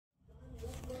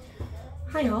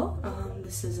Hi y'all,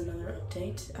 this is another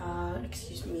update.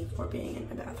 Excuse me for being in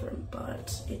my bathroom,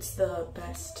 but it's the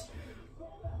best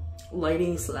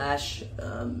lighting slash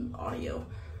audio.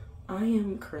 I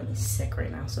am currently sick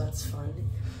right now, so that's fun.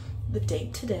 The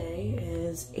date today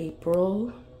is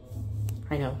April,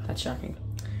 I know, that's shocking,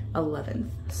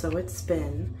 11th. So it's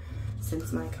been,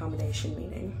 since my accommodation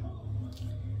meeting,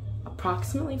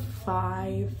 approximately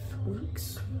 5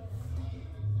 weeks.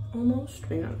 Almost,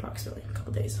 maybe not approximately, a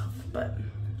couple days off, but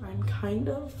I'm kind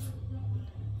of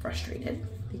frustrated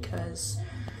because,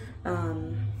 let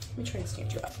me try and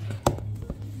stand you up.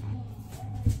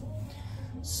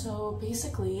 So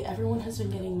basically, everyone has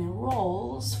been getting their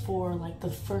roles for like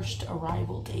the first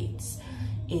arrival dates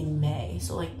in May.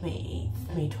 So like May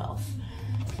 8th, May 12th,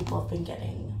 people have been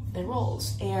getting their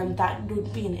roles, and that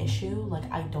would be an issue. Like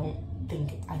I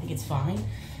think it's fine.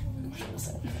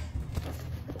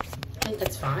 I think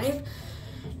that's fine.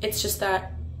 It's just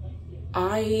that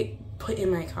I put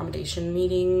in my accommodation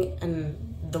meeting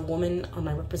and the woman or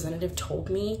my representative told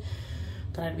me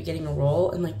that I'd be getting a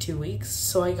role in like 2 weeks.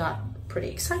 So I got pretty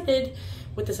excited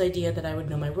with this idea that I would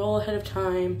know my role ahead of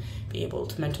time, be able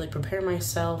to mentally prepare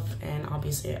myself, and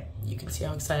obviously you can see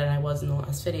how excited I was in the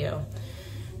last video.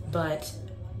 But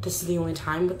this is the only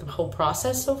time with the whole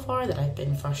process so far that I've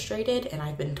been frustrated, and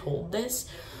I've been told this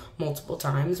multiple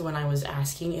times. When I was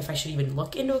asking if I should even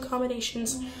look into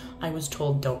accommodations, I was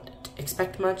told don't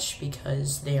expect much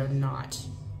because they are not,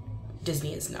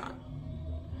 Disney is not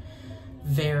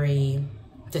very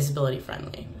disability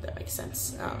friendly, if that makes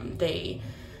sense. They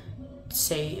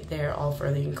say they're all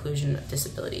for the inclusion of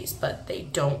disabilities, but they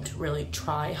don't really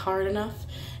try hard enough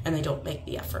and they don't make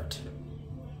the effort.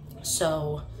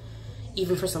 So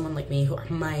even for someone like me, who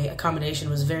my accommodation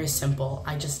was very simple,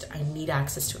 I need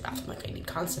access to a bathroom. Like I need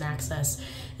constant access,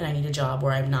 and I need a job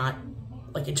where I'm not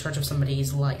like in charge of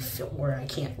somebody's life, where I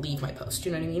can't leave my post,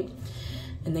 you know what I mean?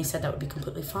 And they said that would be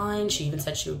completely fine. She even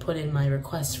said she would put in my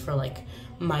request for like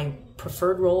my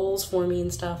preferred roles for me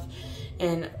and stuff.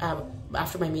 And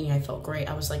after my meeting, I felt great.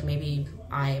 I was like, maybe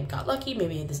I got lucky,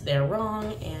 maybe they're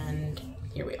wrong, and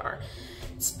here we are.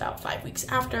 It's about 5 weeks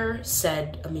after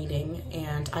said meeting,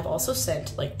 and I've also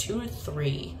sent like 2 or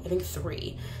 3, I think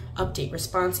 3 update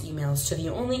response emails to the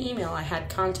only email I had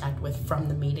contact with from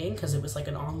the meeting, because it was like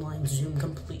an online Zoom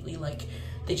completely, like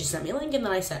they just sent me a link and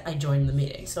then I joined the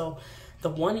meeting. So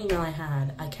the one email I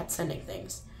had, I kept sending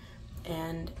things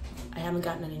and I haven't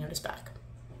gotten any notice back.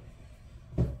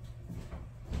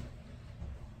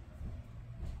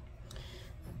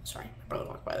 Sorry, my brother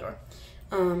walked by the door.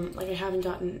 Like I haven't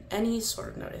gotten any sort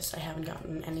of notice. I haven't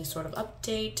gotten any sort of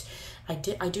update. I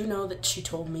do know that she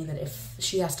told me that if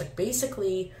she has to,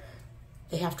 basically,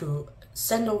 they have to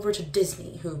send over to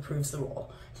Disney, who approves the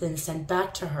role, then send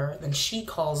back to her, then she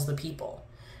calls the people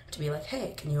to be like,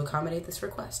 hey, can you accommodate this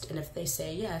request? And if they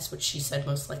say yes, which she said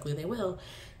most likely they will,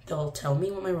 they'll tell me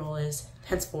what my role is.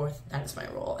 Henceforth, that is my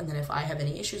role. And then if I have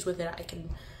any issues with it, I can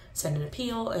send an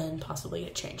appeal and possibly get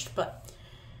it changed. But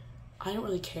I don't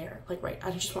really care. Like, right, I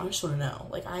just want to know.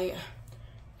 Like, I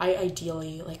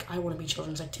ideally, like, I want to be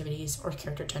children's activities or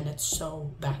character attendant so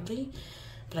badly,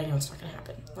 but I know it's not going to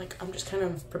happen. Like, I'm just kind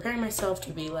of preparing myself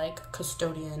to be, like,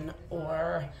 custodian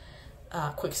or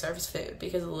quick service food,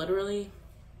 because literally,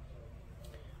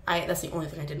 that's the only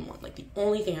thing I didn't want. Like, the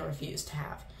only thing I refuse to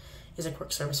have is a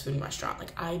quick service food restaurant.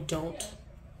 Like, I don't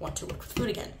want to work with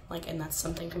food again. Like, and that's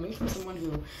something coming from someone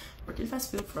who worked in fast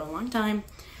food for a long time.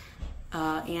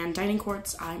 And dining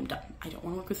courts, I'm done. I don't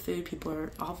want to work with food. People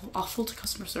are awful to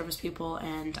customer service people,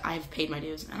 and I've paid my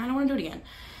dues, and I don't want to do it again.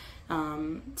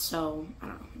 So, I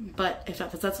don't know. But if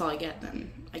that's all I get,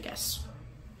 then I guess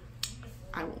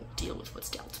I will deal with what's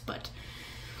dealt. But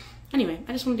anyway,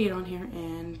 I just wanted to get on here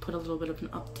and put a little bit of an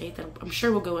update that I'm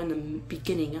sure will go in the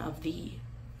beginning of the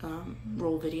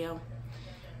role video,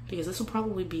 because this will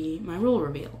probably be my role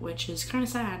reveal, which is kind of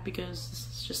sad because this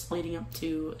is just leading up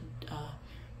to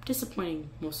disappointing,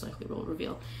 most likely, role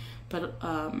reveal. But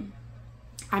I'm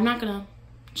not gonna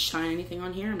shine anything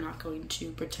on here. I'm not going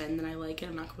to pretend that I like it.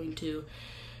 I'm not going to,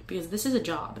 because this is a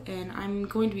job and I'm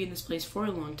going to be in this place for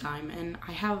a long time, and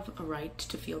I have a right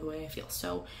to feel the way I feel.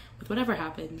 So with whatever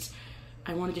happens,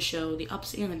 I wanted to show the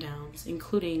ups and the downs,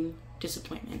 including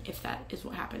disappointment, if that is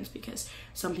what happens, because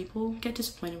some people get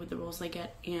disappointed with the roles they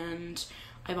get, and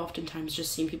I've oftentimes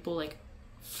just seen people like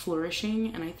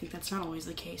flourishing, and I think that's not always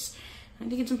the case. I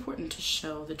think it's important to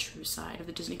show the true side of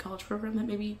the Disney College program that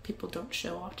maybe people don't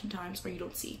show oftentimes, or you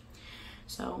don't see.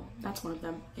 So that's one of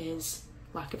them, is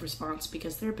lack of response,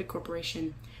 because they're a big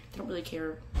corporation. They don't really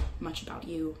care much about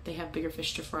you. They have bigger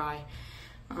fish to fry.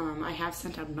 I have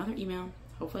sent out another email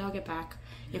hopefully I'll get back.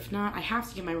 If not, I have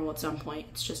to get my role at some point.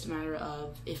 It's just a matter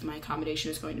of if my accommodation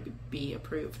is going to be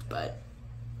approved, but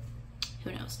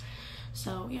who knows.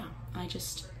 So yeah,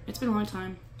 it's been a long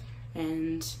time,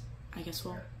 and I guess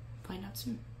we'll find out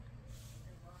soon.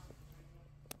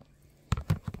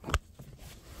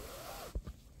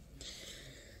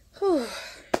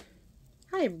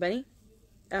 Hi everybody.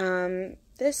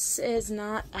 This is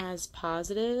not as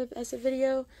positive as a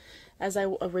video as I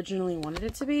originally wanted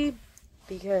it to be,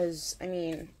 because, I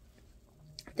mean,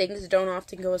 things don't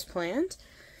often go as planned.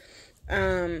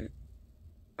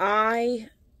 I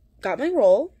got my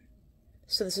role,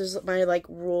 so this is my,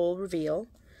 role reveal,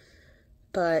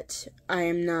 but I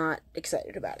am not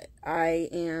excited about it. I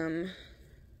am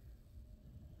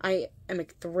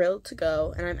thrilled to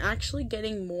go, and I'm actually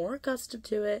getting more accustomed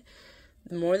to it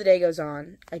the more the day goes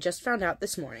on. I just found out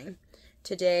this morning.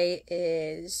 Today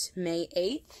is May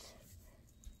 8th,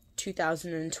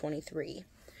 2023.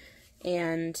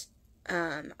 And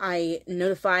I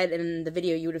notified in the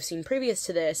video you would have seen previous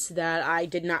to this that I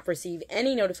did not receive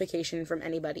any notification from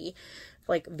anybody,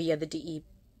 via the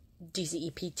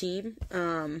DCEP team,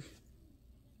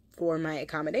 for my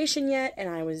accommodation yet, and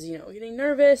I was, getting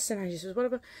nervous, and I just was,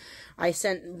 whatever. I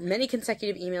sent many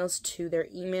consecutive emails to their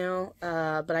email,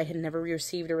 but I had never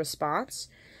received a response,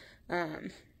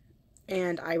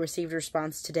 and I received a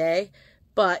response today,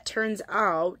 but turns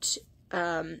out,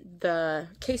 the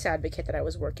case advocate that I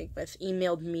was working with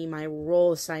emailed me my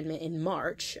role assignment in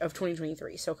March of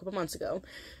 2023, so a couple months ago,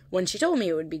 when she told me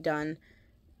it would be done,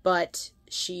 but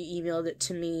she emailed it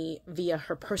to me via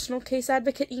her personal case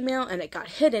advocate email, and it got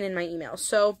hidden in my email.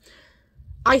 So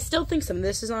I still think some of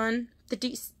this is on the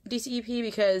DCEP,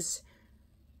 because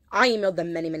I emailed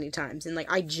them many, many times, and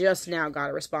I just now got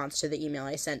a response to the email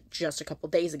I sent just a couple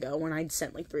days ago when I'd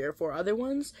sent 3 or 4 other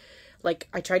ones.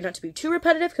 I tried not to be too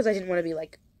repetitive because I didn't want to be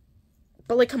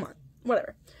but come on,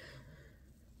 whatever.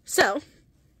 So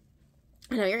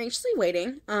I know you're anxiously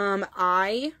waiting.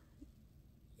 I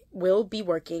will be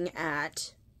working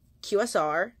at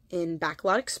QSR in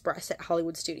Backlot Express at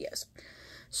Hollywood Studios.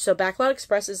 So Backlot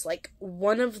Express is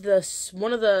one of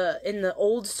the in the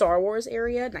old Star Wars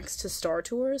area next to Star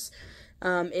Tours.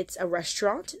 It's a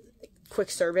restaurant, quick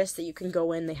service that you can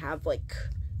go in. They have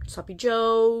Sloppy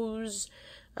Joe's.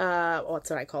 Well, that's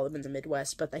what I call them in the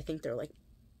Midwest, but I think they're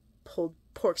pulled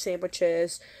pork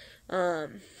sandwiches,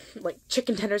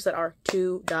 chicken tenders that are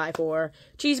to die for,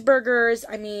 cheeseburgers.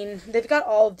 I mean, they've got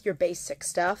all of your basic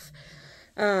stuff.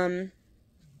 I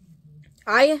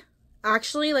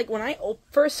actually, when I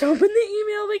first opened the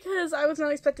email, because I was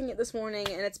not expecting it this morning,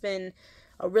 and it's been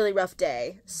a really rough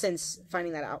day since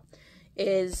finding that out,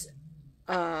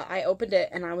 I opened it,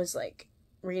 and I was,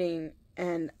 reading,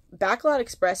 and Backlot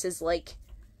Express is,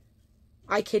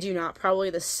 I kid you not, probably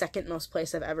the second most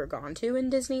place I've ever gone to in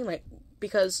Disney,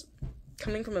 because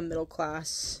coming from a middle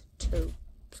class to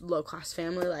low class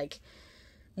family,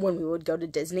 when we would go to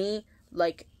Disney,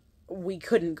 we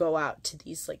couldn't go out to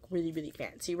these, really, really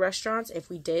fancy restaurants. If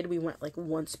we did, we went,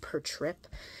 once per trip,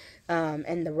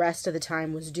 and the rest of the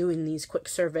time was doing these quick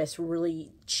service,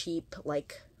 really cheap,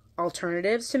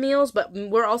 alternatives to meals, but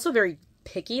we're also very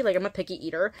picky. I'm a picky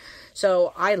eater,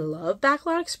 so I love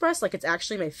Backlot Express. It's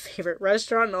actually my favorite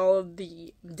restaurant in all of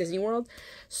the Disney World.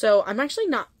 So I'm not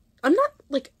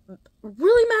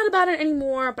really mad about it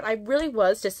anymore, but I really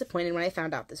was disappointed when I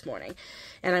found out this morning,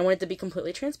 and I wanted to be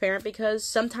completely transparent, because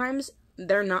sometimes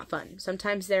they're not fun.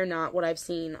 Sometimes they're not what I've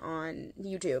seen on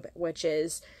YouTube, which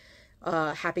is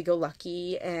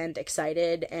happy-go-lucky and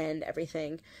excited and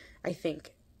everything.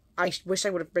 I wish I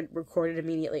would have been recorded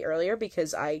immediately earlier,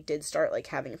 because I did start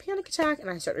having a panic attack, and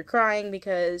I started crying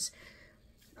because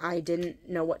I didn't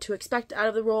know what to expect out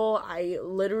of the role.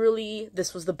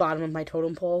 This was the bottom of my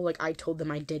totem pole. I told them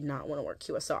I did not want to work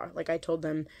QSR. I told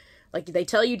them, they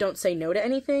tell you don't say no to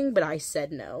anything, but I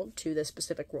said no to this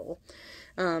specific role.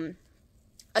 A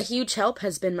huge help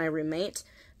has been my roommate.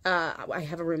 I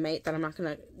have a roommate that I'm not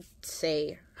going to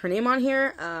say her name on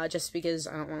here, just because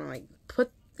I don't want to, put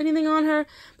anything on her,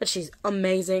 but she's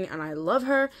amazing, and I love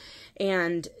her,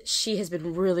 and she has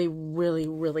been really, really,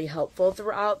 really helpful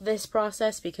throughout this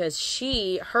process, because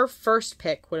her first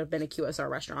pick would have been a QSR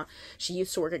restaurant. She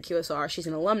used to work at QSR. She's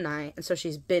an alumni, and so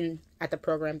she's been at the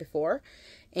program before,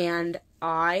 and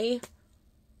I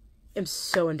am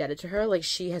so indebted to her.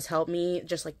 She has helped me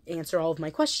just, answer all of my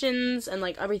questions, and,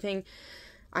 everything.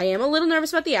 I am a little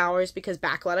nervous about the hours, because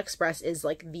Backlot Express is,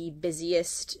 the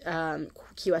busiest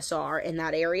QSR in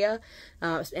that area,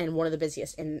 and one of the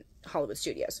busiest in Hollywood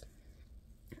Studios.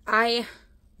 I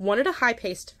wanted a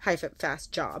high-paced,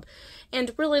 high-fast job.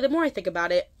 And really, the more I think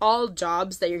about it, all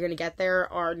jobs that you're going to get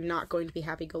there are not going to be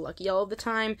happy-go-lucky all of the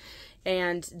time,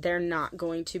 and they're not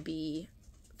going to be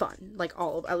fun. Like,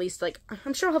 at least, like,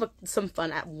 I'm sure I'll have some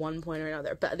fun at one point or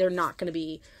another, but they're not going to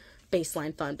be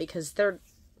baseline fun, because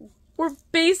we're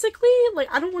basically, like,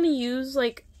 I don't want to use,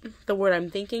 like, the word I'm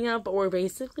thinking of, but we're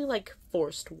basically, like,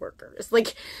 forced workers.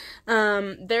 Like,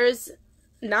 there's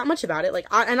not much about it. Like,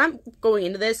 and I'm going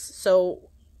into this, so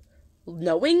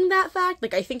knowing that fact,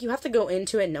 like, I think you have to go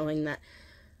into it knowing that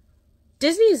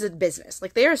Disney is a business.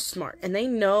 Like, they are smart, and they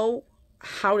know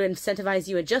how to incentivize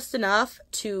you just enough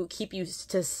to keep you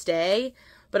to stay,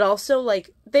 but also,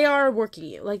 like, they are working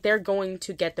you. Like, they're going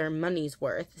to get their money's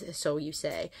worth, so you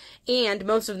say. And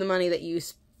most of the money that you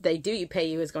pay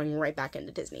you is going right back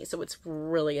into Disney. So it's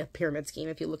really a pyramid scheme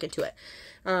if you look into it.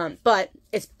 But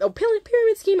it's a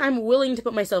pyramid scheme I'm willing to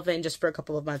put myself in just for a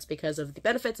couple of months because of the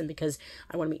benefits and because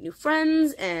I want to meet new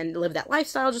friends and live that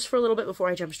lifestyle just for a little bit before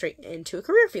I jump straight into a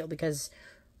career field, because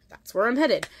that's where I'm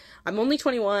headed. I'm only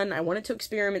 21. I wanted to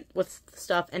experiment with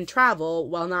stuff and travel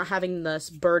while not having this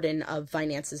burden of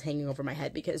finances hanging over my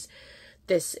head, because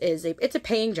it's a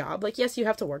paying job. Like, yes, you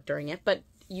have to work during it, but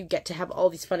you get to have all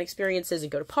these fun experiences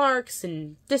and go to parks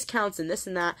and discounts and this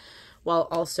and that, while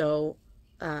also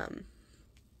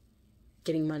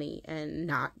getting money and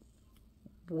not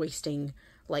wasting,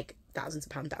 like, thousands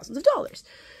of dollars.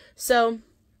 So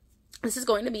this is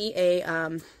going to be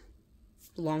a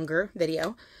longer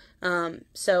video.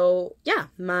 So yeah,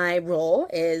 my role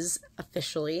is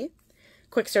officially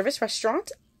quick service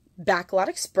restaurant, Backlot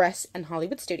Express, and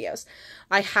Hollywood Studios.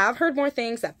 I have heard more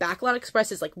things that Backlot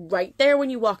Express is, like, right there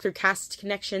when you walk through cast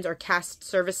connections or cast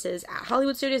services at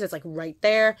Hollywood Studios. It's, like, right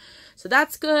there. So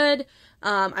that's good.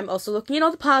 I'm also looking at all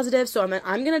the positives. So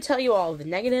I'm going to tell you all the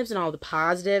negatives and all the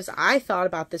positives I thought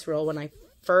about this role when I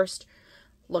first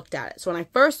looked at it. So when I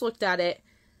first looked at it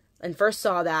and first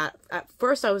saw that, at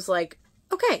first I was like,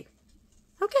 okay,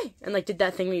 and, like, did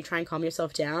that thing where you try and calm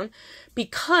yourself down,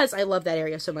 because I love that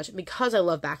area so much, because I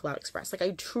love Backlot Express. Like,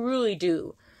 I truly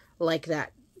do like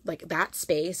that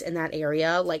space and that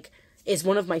area, like, is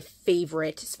one of my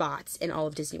favorite spots in all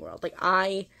of Disney World. Like,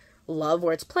 I love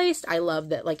where it's placed. I love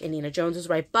that, like, Indiana Jones is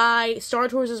right by, Star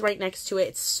Tours is right next to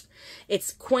it.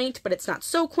 It's quaint, but it's not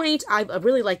so quaint. I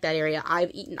really like that area. I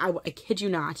kid you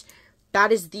not,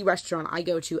 that is the restaurant I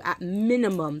go to at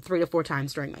minimum 3 to 4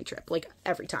 times during my trip, like,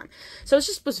 every time. So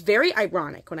it was very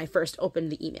ironic when I first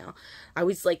opened the email. I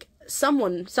was like,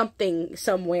 something,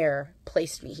 somewhere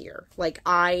placed me here. Like,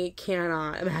 I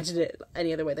cannot imagine it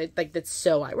any other way. Like, that's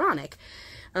so ironic.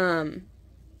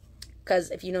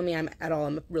 Because if you know me, I'm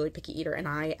a really picky eater, and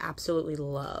I absolutely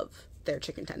love their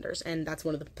chicken tenders, and that's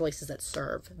one of the places that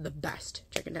serve the best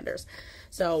chicken tenders.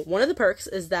 So one of the perks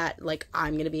is that, like,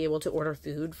 I'm going to be able to order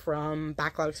food from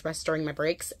Backlot Express during my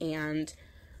breaks, and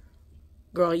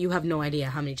girl, you have no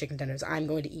idea how many chicken tenders I'm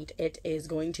going to eat. It is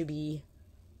going to be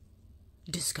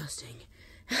disgusting.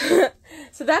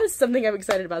 So that is something I'm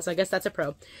excited about, so I guess that's a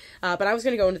pro. But I was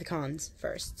going to go into the cons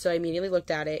first. So I immediately looked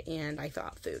at it, and I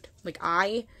thought food. Like,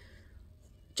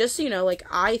 just so you know, like,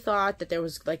 I thought that there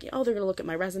was, like, oh, they're going to look at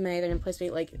my resume, they're going to place me,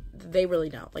 like, they really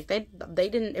don't. Like, they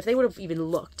didn't, if they would have even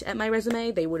looked at my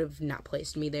resume, they would have not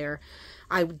placed me there.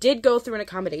 I did go through an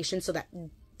accommodation, so that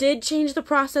did change the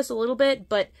process a little bit,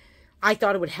 but I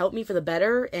thought it would help me for the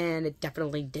better, and it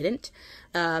definitely didn't.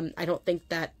 I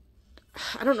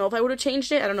don't know if I would have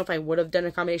changed it. I don't know if I would have done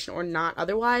accommodation or not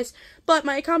otherwise, but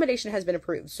my accommodation has been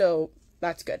approved, so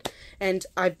that's good. And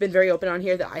I've been very open on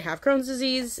here that I have Crohn's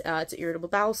disease. It's irritable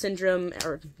bowel syndrome,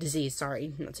 or disease,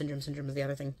 sorry, not syndrome. Syndrome is the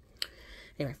other thing.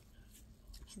 Anyway,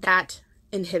 that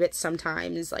inhibits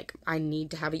sometimes, like, I need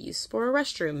to have a use for a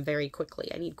restroom very quickly.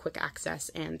 I need quick access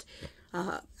and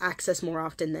access more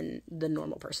often than the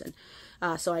normal person.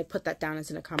 So I put that down as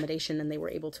an accommodation, and they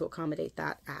were able to accommodate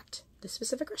that at the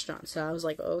specific restaurant. So I was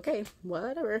like, okay,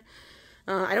 whatever.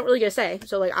 I don't really get a say,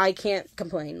 so, like, I can't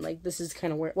complain. Like, this is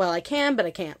kind of weird. Well, I can, but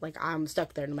I can't. Like, I'm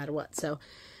stuck there no matter what. So,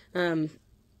 I'm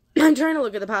trying to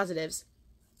look at the positives.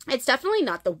 It's definitely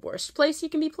not the worst place you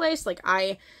can be placed. Like,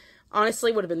 I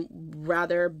honestly would have been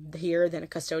rather here than a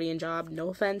custodian job. No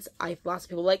offense. Lots of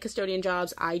people like custodian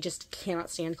jobs. I just cannot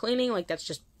stand cleaning. Like, that's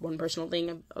just one personal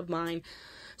thing of mine.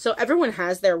 So everyone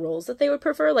has their roles that they would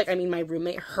prefer. Like, I mean, my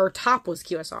roommate, her top was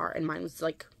QSR, and mine was,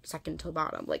 like, second to the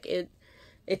bottom. Like, it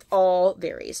all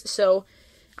varies. So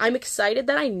I'm excited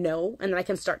that I know and that I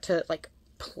can start to, like,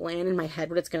 plan in my head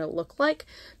what it's going to look like,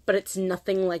 but it's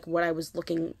nothing like what I was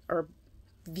looking or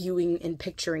viewing and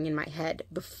picturing in my head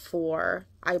before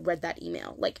I read that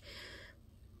email. Like,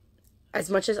 as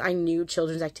much as I knew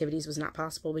children's activities was not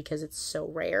possible because it's so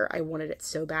rare, I wanted it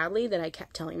so badly that I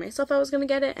kept telling myself I was going to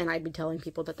get it, and I'd be telling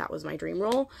people that that was my dream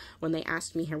role when they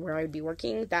asked me where I would be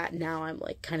working, that now I'm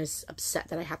like kind of upset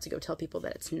that I have to go tell people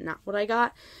that it's not what I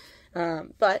got.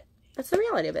 But that's the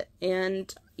reality of it.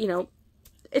 And, you know,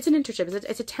 it's an internship.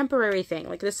 It's a temporary thing.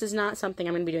 Like, this is not something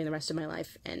I'm going to be doing the rest of my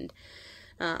life. And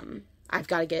I've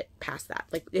got to get past that.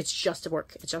 Like, it's just a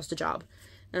work. It's just a job.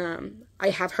 I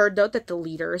have heard, though, that the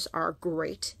leaders are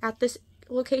great at this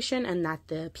location and that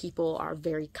the people are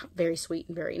very, very sweet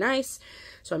and very nice.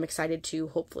 So I'm excited to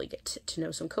hopefully get to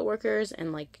know some coworkers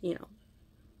and, like, you know,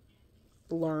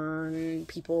 learn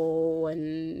people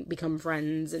and become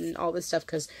friends and all this stuff.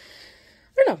 Because,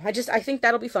 I don't know, I think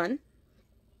that'll be fun.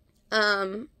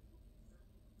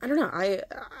 I don't know,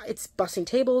 it's bussing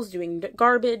tables, doing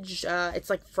garbage, it's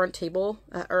like front table,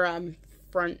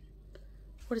 front,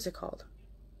 what is it called?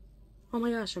 Oh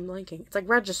my gosh, I'm blanking. It's like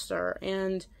register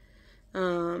and,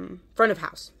 front of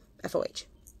house, FOH.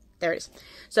 There it is.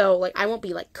 So, like, I won't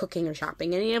be, like, cooking or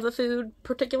shopping any of the food,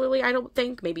 particularly, I don't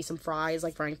think. Maybe some fries,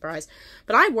 like frying fries.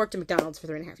 But I worked at McDonald's for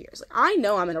 3.5 years. Like, I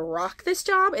know I'm gonna rock this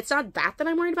job. It's not that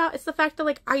I'm worried about. It's the fact that,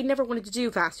 like, I never wanted to do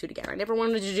fast food again. I never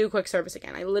wanted to do quick service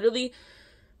again. I literally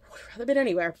would have rather been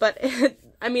anywhere. But,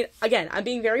 I mean, again, I'm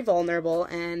being very vulnerable,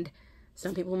 and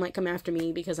some people might come after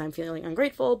me because I'm feeling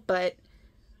ungrateful, but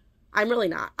I'm really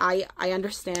not. I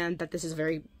understand that this is a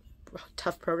very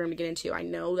tough program to get into. I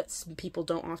know that some people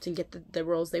don't often get the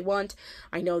roles they want.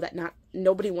 I know that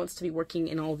nobody wants to be working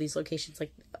in all of these locations.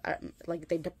 Like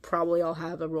they probably all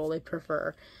have a role they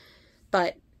prefer.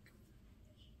 But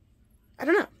I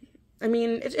don't know. I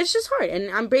mean, it's just hard. And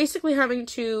I'm basically having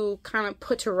to kind of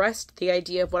put to rest the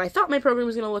idea of what I thought my program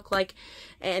was going to look like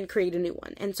and create a new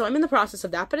one. And so I'm in the process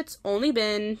of that, but it's only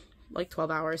been like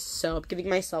 12 hours. So I'm giving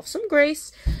myself some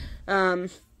grace.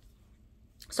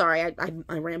 Sorry,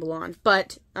 I ramble on,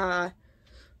 but,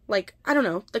 like, I don't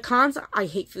know, the cons, I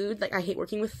hate food, like, I hate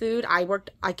working with food.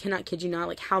 I cannot kid you not,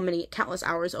 like, how many countless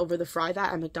hours over the fry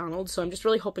vat at McDonald's, so I'm just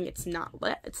really hoping it's not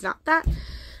that.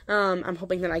 I'm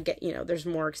hoping that I get, you know, there's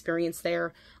more experience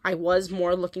there. I was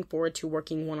more looking forward to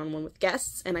working one-on-one with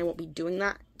guests, and I won't be doing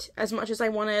that as much as I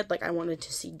wanted. Like, I wanted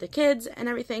to see the kids and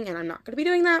everything, and I'm not going to be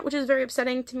doing that, which is very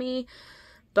upsetting to me,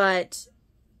 but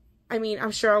I mean,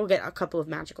 I'm sure I'll get a couple of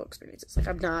magical experiences. Like,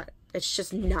 it's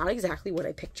just not exactly what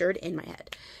I pictured in my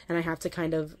head. And I have to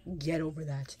kind of get over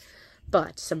that.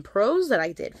 But some pros that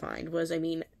I did find was, I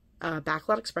mean,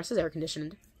 Backlot Express is air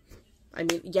conditioned. I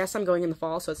mean, yes, I'm going in the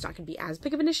fall, so it's not going to be as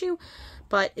big of an issue.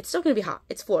 But it's still going to be hot.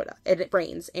 It's Florida. And it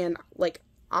rains. And, like,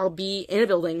 I'll be in a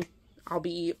building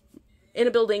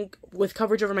with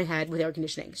coverage over my head with air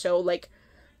conditioning. So, like,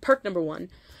 perk number one.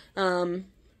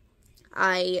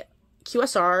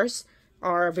 QSRs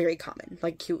are very common.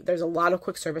 Like, there's a lot of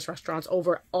quick service restaurants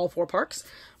over all 4 parks.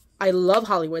 I love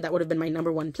Hollywood. That would have been my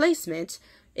number 1 placement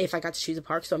if I got to choose a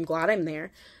park, so I'm glad I'm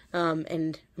there.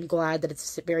 And I'm glad that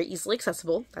it's very easily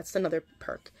accessible. That's another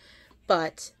perk.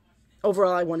 But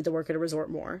overall, I wanted to work at a resort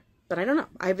more. But I don't know.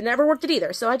 I've never worked it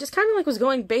either. So I just kind of, like, was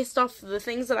going based off the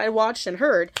things that I watched and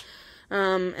heard.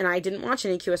 And I didn't watch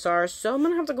any QSRs, so I'm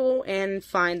going to have to go and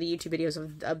find the YouTube videos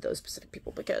of those specific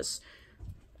people, because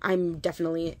I'm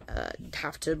definitely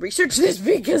have to research this,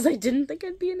 because I didn't think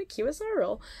I'd be in a QSR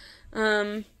role.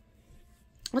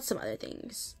 What's some other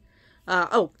things?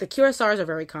 The QSRs are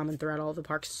very common throughout all of the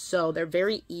parks, so they're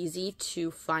very easy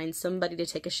to find somebody to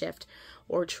take a shift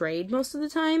or trade most of the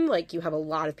time. Like, you have a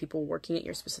lot of people working at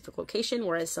your specific location,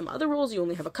 whereas some other roles, you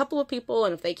only have a couple of people,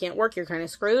 and if they can't work, you're kind of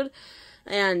screwed.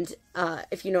 And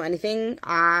if you know anything,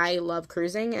 I love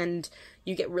cruising, and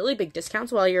you get really big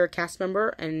discounts while you're a cast member,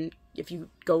 and if you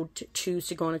choose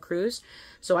to go on a cruise.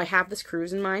 So I have this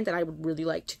cruise in mind that I would really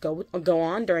like to go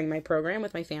on during my program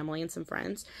with my family and some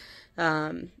friends.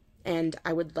 And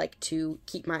I would like to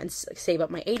save up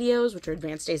my ADOs, which are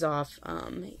advanced days off,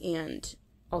 and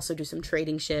also do some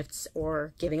trading shifts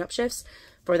or giving up shifts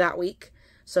for that week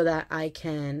so that I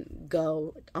can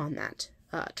go on that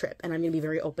trip. And I'm going to be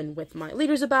very open with my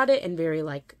leaders about it and very,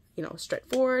 like, you know,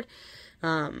 straightforward.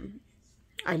 I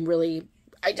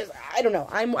don't know.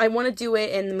 I want to do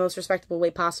it in the most respectable way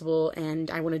possible,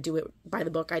 and I want to do it by the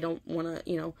book. I don't want to,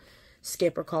 you know,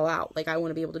 skip or call out. Like, I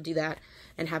want to be able to do that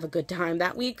and have a good time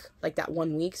that week, like that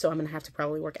 1 week. So I'm going to have to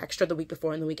probably work extra the week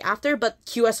before and the week after. But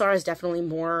QSR is definitely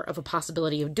more of a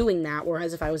possibility of doing that.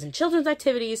 Whereas if I was in children's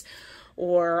activities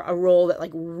or a role that,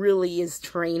 like, really is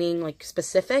training, like,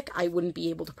 specific, I wouldn't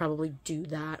be able to probably do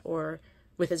that or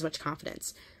with as much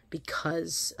confidence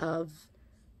because of,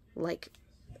 like,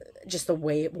 just the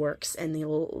way it works and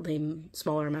the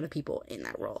smaller amount of people in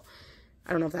that role.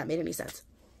 I don't know if that made any sense.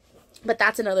 But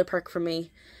that's another perk for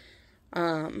me.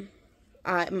 My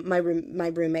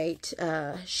roommate,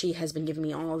 she has been giving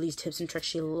me all these tips and tricks.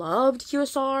 She loved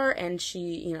QSR, and she,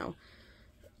 you know,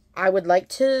 I would like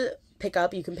to pick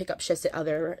up, you can pick up shifts at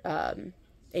other,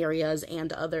 areas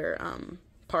and other,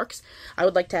 parks. I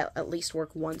would like to at least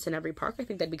work once in every park. I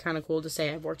think that'd be kind of cool to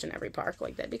say I've worked in every park.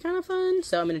 Like, that'd be kind of fun.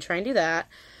 So I'm going to try and do that.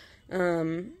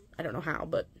 I don't know how,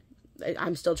 but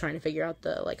I'm still trying to figure out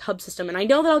the, like, hub system, and I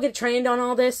know that I'll get trained on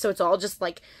all this, so it's all just,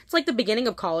 like, it's like the beginning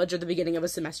of college or the beginning of a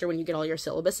semester when you get all your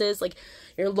syllabuses. Like,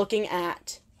 you're looking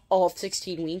at all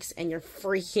 16 weeks, and you're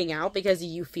freaking out because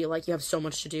you feel like you have so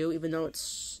much to do, even though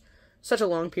it's such a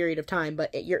long period of time,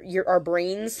 but our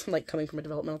brains, like, coming from a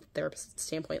developmental therapist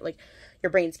standpoint, like,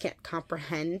 your brains can't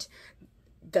comprehend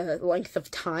the length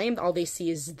of time. All they see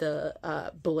is the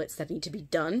bullets that need to be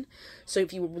done. So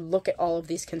if you look at all of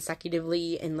these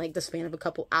consecutively in, like, the span of a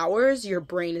couple hours, your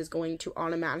brain is going to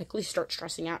automatically start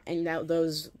stressing out, and now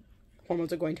those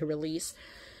hormones are going to release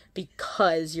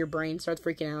because your brain starts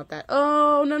freaking out that,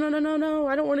 oh, no,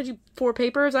 I don't want to do 4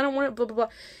 papers, I don't want to blah, blah, blah,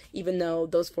 even though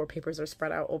those 4 papers are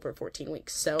spread out over 14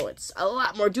 weeks, so it's a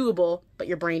lot more doable, but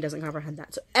your brain doesn't comprehend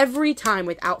that. So every time,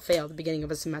 without fail, at the beginning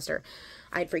of a semester,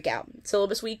 I'd freak out.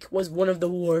 Syllabus week was one of the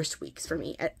worst weeks for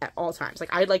me at all times.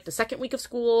 Like, I like the second week of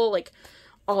school, like,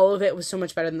 all of it was so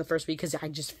much better than the first week because I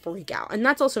just freak out. And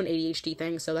that's also an ADHD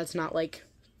thing, so that's not, like,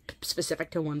 specific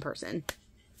to one person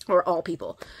or all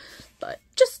people. But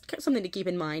just something to keep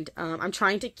in mind. I'm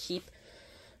trying to keep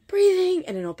breathing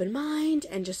and an open mind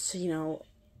and just, you know,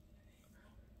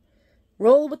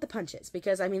 roll with the punches.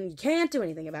 Because, I mean, you can't do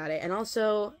anything about it. And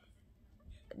also,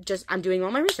 just, I'm doing all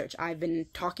my research. I've been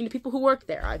talking to people who work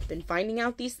there. I've been finding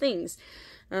out these things.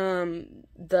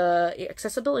 The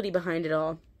accessibility behind it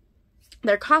all.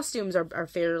 Their costumes are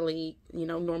fairly, you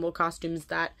know, normal costumes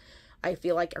that I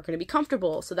feel like are going to be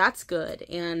comfortable. So that's good.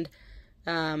 And,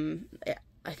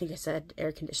 I think I said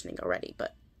air conditioning already,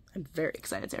 but I'm very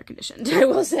excited it's air conditioned. I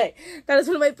will say that is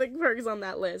one of my big perks on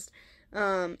that list.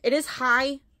 It is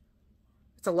high.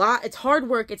 It's a lot. It's hard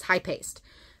work. It's high paced,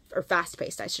 or fast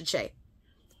paced, I should say.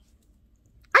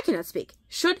 I cannot speak.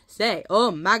 Should say.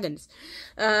 Oh my goodness.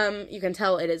 You can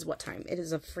tell it is what time. It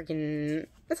is a freaking,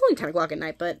 it's only 10 o'clock at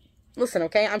night, but listen,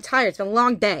 okay? I'm tired. It's been a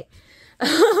long day.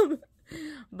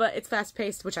 But it's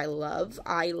fast-paced, which I love.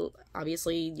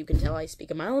 Obviously, you can tell I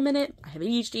speak a mile a minute. I have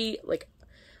ADHD. Like,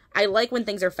 I like when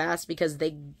things are fast because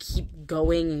they keep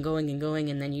going and going and going,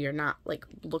 and then you're not, like,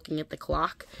 looking at the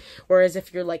clock. Whereas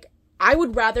if you're, like, I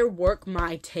would rather work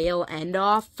my tail end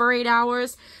off for 8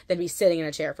 hours than be sitting in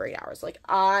a chair for 8 hours. Like,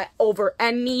 over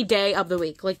any day of the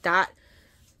week. Like, that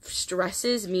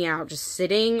stresses me out. Just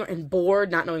sitting and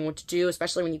bored, not knowing what to do,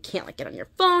 especially when you can't, like, get on your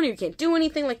phone or you can't do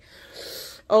anything. Like,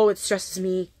 oh, it stresses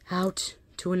me out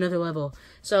to another level.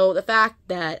 So the fact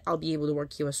that I'll be able to work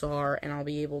QSR and I'll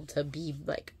be able to be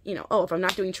like, you know, oh, if I'm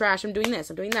not doing trash, I'm doing this,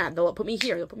 I'm doing that. They'll put me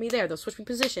here, they'll put me there, they'll switch me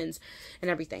positions and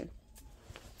everything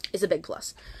is a big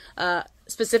plus.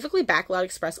 Specifically, Backlot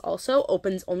Express also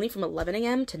opens only from 11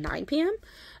 a.m. to 9 p.m.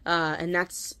 And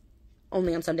that's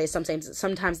only on some days. Sometimes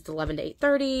it's 11 to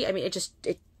 8:30. I mean,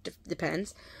 it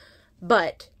depends.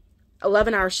 But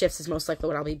 11-hour shifts is most likely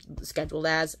what I'll be scheduled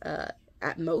as,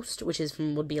 at most, which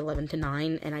would be 11 to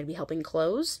 9, and I'd be helping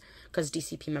close, because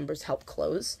DCP members help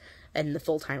close, and the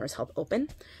full-timers help open,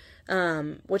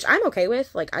 which I'm okay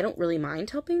with. Like, I don't really mind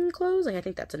helping close. Like, I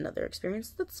think that's another experience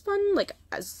that's fun. Like,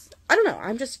 I don't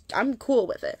know, I'm cool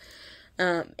with it.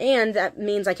 And that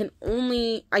means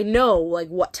I know, like,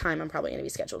 what time I'm probably going to be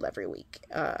scheduled every week.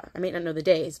 I may not know the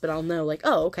days, but I'll know, like,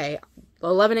 oh, okay,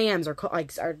 11 a.m.s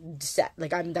are set. Like,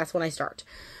 that's when I start.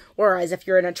 Whereas if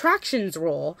you're an attractions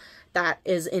role that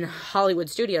is in Hollywood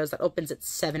Studios that opens at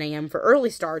 7 a.m. for early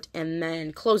start and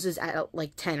then closes at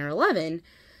like 10 or 11,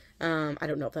 I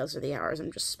don't know if those are the hours,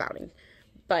 I'm just spouting.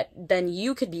 But then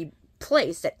you could be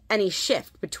placed at any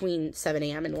shift between 7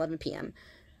 a.m. and 11 p.m.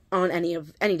 on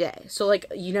any day. So, like,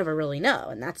 you never really know,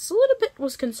 and that's a little bit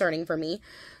was concerning for me.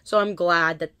 So I'm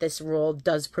glad that this role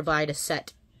does provide a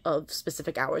set of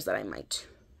specific hours that I might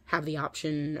have the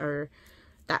option, or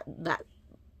that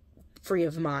free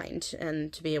of mind,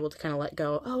 and to be able to kind of let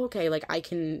go. Oh, okay, like, I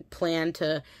can plan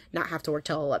to not have to work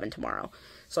till 11 tomorrow.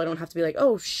 So I don't have to be like,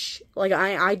 oh, like,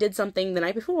 I did something the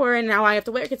night before, and now I have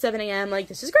to work at 7 a.m. Like,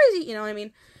 this is crazy, you know what I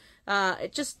mean?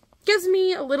 It just gives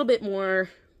me a little bit more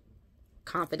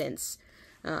confidence,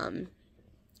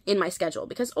 in my schedule,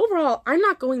 because overall, I'm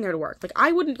not going there to work. Like,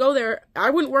 I wouldn't go there, I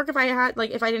wouldn't work if I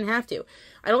didn't have to.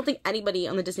 I don't think anybody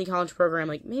on the Disney College program,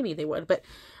 like, maybe they would, but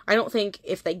I don't think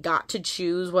if they got to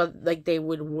choose what, like, they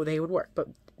would work. But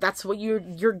that's what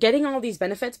you're getting all these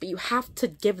benefits, but you have to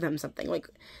give them something. Like,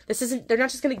 this isn't, they're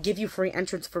not just going to give you free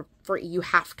entrance for free. You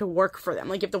have to work for them.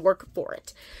 Like, you have to work for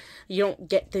it. You don't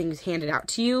get things handed out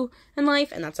to you in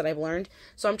life, and that's what I've learned.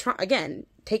 So I'm again,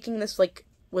 taking this, like,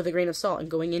 with a grain of salt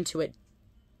and going into it,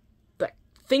 but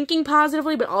thinking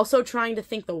positively, but also trying to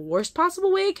think the worst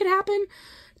possible way it could happen.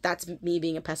 That's me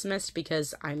being a pessimist,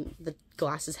 because I'm the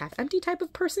glass is half empty type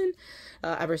of person.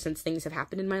 Ever since things have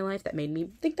happened in my life that made me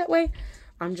think that way,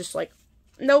 I'm just like,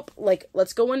 nope, like,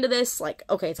 let's go into this, like,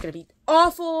 okay, it's gonna be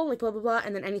awful, like, blah, blah, blah,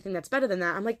 and then anything that's better than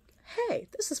that, I'm like, hey,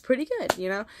 this is pretty good, you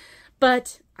know?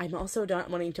 But I'm also not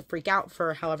wanting to freak out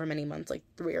for however many months, like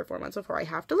 3 or 4 months before I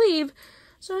have to leave,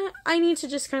 so I need to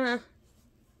just kind of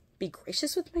be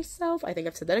gracious with myself. I think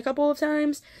I've said that a couple of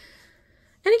times.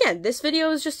 And again, this video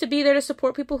is just to be there to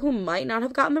support people who might not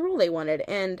have gotten the role they wanted.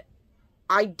 And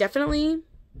I definitely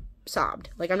sobbed.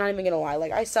 Like, I'm not even gonna lie.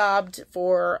 Like, I sobbed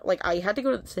for, like, I had to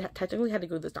go to, technically had to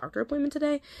go to this doctor appointment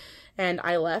today. And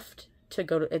I left to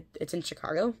go to, it's in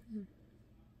Chicago.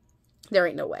 There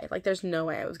ain't no way. Like, there's no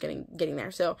way I was getting there.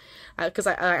 So, because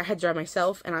I had to drive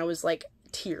myself, and I was, like,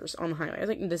 tears on the highway. I was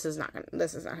like, this is not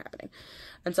happening.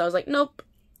 And so I was like, nope,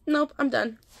 I'm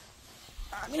done.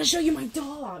 I'm gonna show you my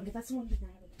dog. That's one thing I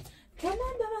have. Come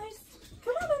on, Bubba's.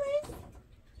 Come on,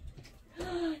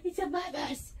 Bubba's. It's a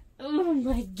Bubba's. Oh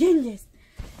my goodness.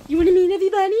 You wanna meet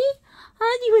everybody?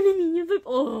 Huh? You wanna meet everybody?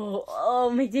 Oh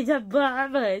my, it's a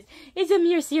Bubba's. It's a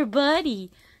Mercier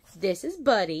Buddy. This is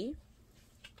Buddy.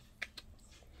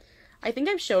 I think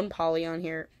I've shown Polly on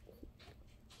here.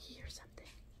 Hear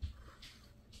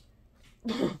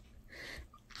something.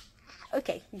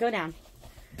 Okay, go down.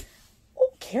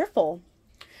 Oh, careful.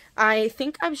 I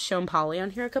think I've shown Polly on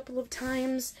here a couple of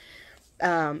times.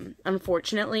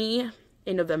 Unfortunately,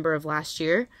 in November of last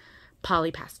year,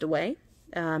 Polly passed away.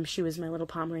 She was my little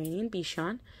Pomeranian,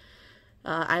 Bichon.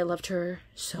 I loved her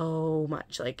so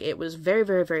much. Like, it was very,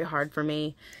 very, very hard for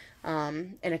me.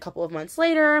 And a couple of months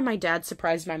later, my dad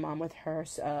surprised my mom with her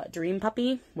dream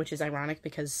puppy, which is ironic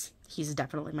because he's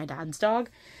definitely my dad's dog.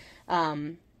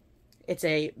 It's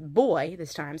a boy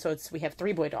this time, so we have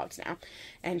 3 boy dogs now,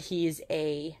 and he's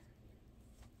a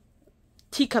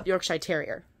teacup Yorkshire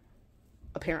Terrier,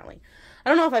 apparently. I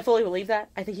don't know if I fully believe that.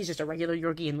 I think he's just a regular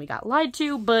Yorkie and we got lied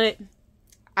to, but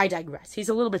I digress. He's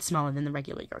a little bit smaller than the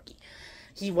regular Yorkie.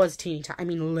 He was teeny tiny. I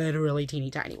mean, literally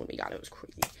teeny tiny when we got it. It was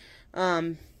crazy.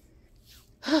 I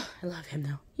love him,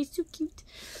 though. He's so cute.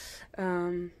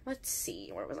 Let's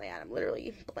see. Where was I at? I'm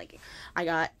literally blanking. I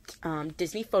got,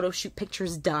 Disney photo shoot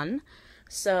pictures done.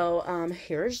 So,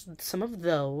 here's some of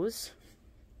those.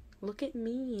 Look at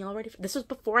me already. This was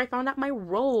before I found out my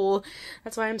role.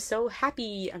 That's why I'm so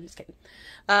happy. I'm just kidding.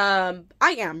 I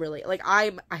am really, like,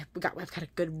 I've got a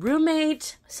good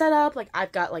roommate set up. Like,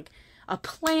 I've got, like, a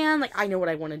plan. Like, I know what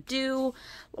I want to do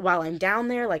while I'm down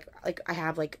there. Like I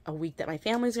have, like, a week that my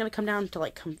family's gonna come down to,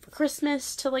 like, come for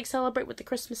Christmas to, like, celebrate with the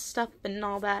Christmas stuff and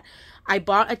all that. I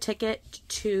bought a ticket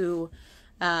to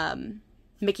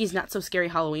Mickey's Not So Scary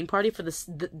Halloween Party for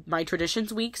my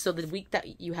Traditions week, so the week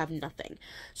that you have nothing.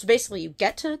 So basically, you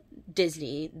get to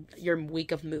Disney your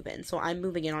week of move-in. So I'm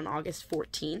moving in on August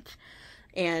 14th,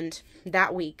 and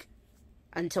that week,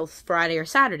 until Friday or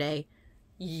Saturday,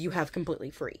 you have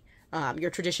completely free. Your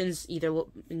Traditions either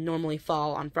normally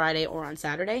fall on Friday or on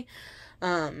Saturday.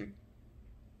 I've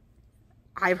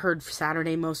heard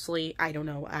Saturday mostly. I don't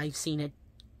know. I've seen it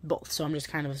both, so I'm just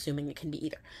kind of assuming it can be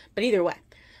either. But either way,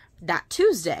 that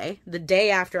Tuesday, the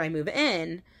day after I move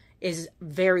in, is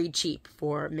very cheap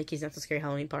for Mickey's Not So Scary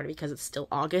Halloween Party because it's still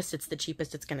August. It's the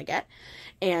cheapest it's going to get.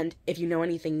 And if you know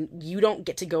anything, you don't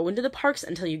get to go into the parks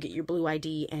until you get your Blue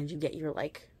ID and you get your,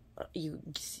 like, you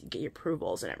get your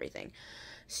approvals and everything.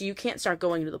 So you can't start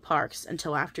going to the parks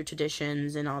until after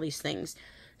Traditions and all these things.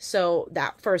 So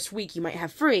that first week you might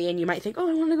have free and you might think, oh,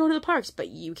 I want to go to the parks, but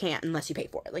you can't unless you pay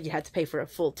for it. Like, you had to pay for a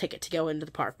full ticket to go into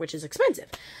the park, which is expensive.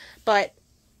 But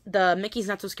the Mickey's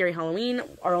Not So Scary Halloween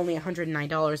are only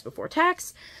 $109 before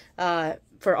tax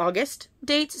for August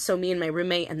dates. So me and my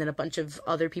roommate and then a bunch of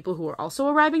other people who are also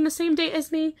arriving the same date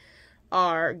as me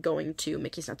are going to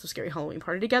Mickey's Not So Scary Halloween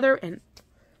Party together. And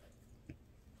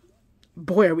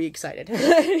boy, are we excited.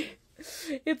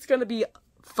 It's going to be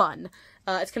fun.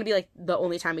 It's going to be, like, the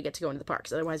only time we get to go into the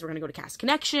parks. Otherwise, we're going to go to Cast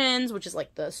Connections, which is,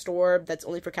 like, the store that's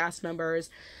only for cast members.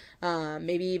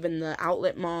 Maybe even the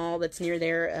outlet mall that's near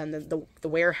there, and the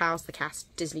warehouse, the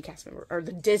Disney cast member, or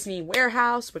the Disney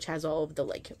warehouse, which has all of the,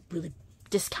 like, really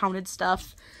discounted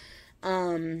stuff.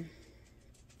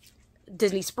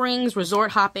 Disney Springs,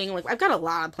 resort hopping. Like, I've got a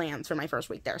lot of plans for my first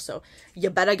week there, so you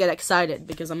better get excited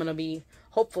because I'm going to be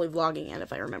hopefully vlogging it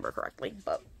if I remember correctly,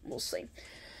 but we'll see.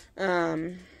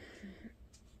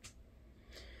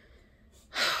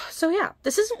 So yeah,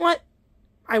 this isn't what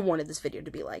I wanted this video to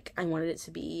be like. I wanted it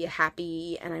to be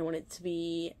happy, and I wanted it to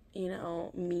be, you know,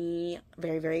 me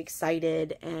very, very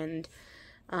excited and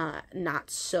not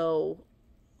so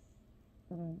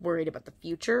worried about the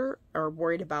future or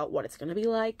worried about what it's going to be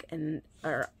like, and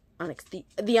or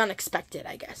the unexpected,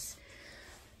 I guess.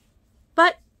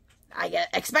 But I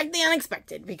expect the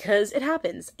unexpected because it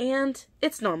happens and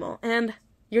it's normal, and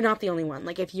you're not the only one.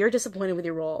 Like, if you're disappointed with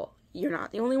your role, you're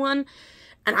not the only one.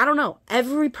 And I don't know,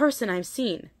 every person I've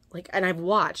seen, like, and I've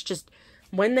watched, just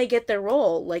when they get their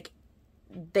role, like,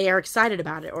 they are excited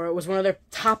about it, or it was one of their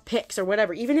top picks or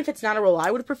whatever. Even if it's not a role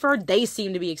I would have preferred, they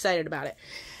seem to be excited about it.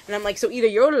 And I'm like, so either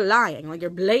you're lying, like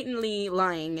you're blatantly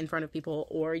lying in front of people,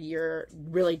 or you're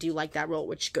really do like that role,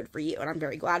 which is good for you. And I'm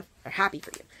very glad or happy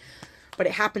for you. But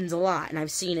it happens a lot, and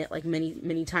I've seen it like many,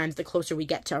 many times. The closer we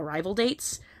get to arrival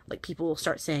dates, like, people will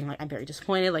start saying, like, I'm very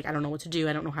disappointed, like, I don't know what to do,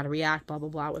 I don't know how to react, blah, blah,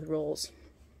 blah, with roles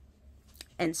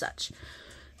and such.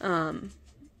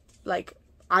 Like,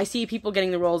 I see people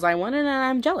getting the roles I wanted, and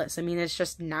I'm jealous. I mean, it's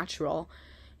just natural.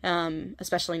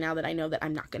 Especially now that I know that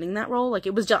I'm not getting that role. Like,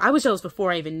 I was jealous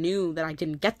before I even knew that I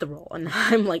didn't get the role, and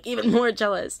I'm, like, even more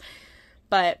jealous.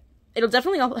 But it'll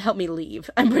definitely help me leave,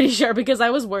 I'm pretty sure, because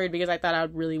I was worried, because I thought I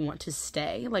would really want to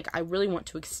stay. Like, I really want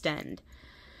to extend.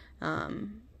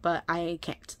 But I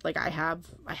can't. Like, I have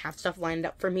stuff lined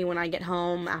up for me when I get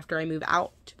home after I move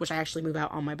out, which I actually move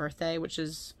out on my birthday, which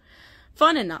is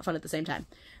fun and not fun at the same time.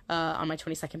 On my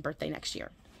 22nd birthday next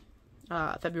year.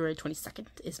 February 22nd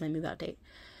is my move out date.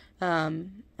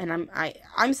 And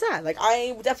I'm sad. Like,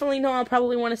 I definitely know I'll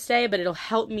probably want to stay, but it'll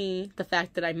help me, the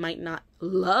fact that I might not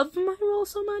love my role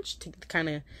so much, to kind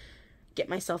of get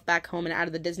myself back home and out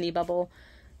of the Disney bubble.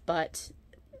 But,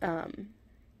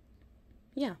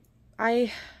 yeah.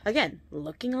 Again,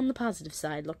 looking on the positive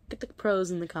side, look at the pros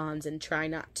and the cons, and try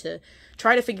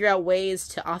to figure out ways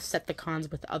to offset the cons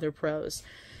with other pros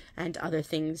and other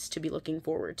things to be looking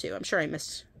forward to. I'm sure I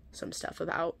missed some stuff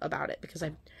about it, because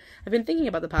I've been thinking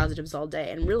about the positives all day,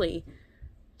 and really,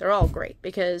 they're all great,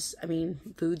 because, I mean,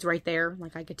 food's right there.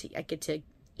 Like, I get to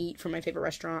eat from my favorite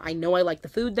restaurant. I know I like the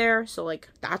food there, so, like,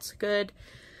 that's good.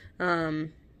 The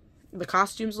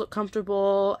costumes look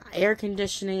comfortable, air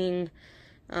conditioning,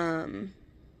 I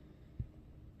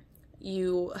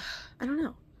don't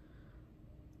know.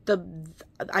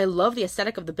 I love the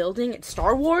aesthetic of the building. It's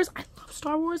Star Wars. I love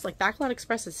Star Wars. Like, Backlot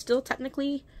Express is still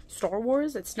technically Star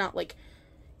Wars. It's not, like,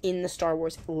 in the Star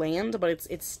Wars land, but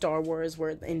it's Star Wars,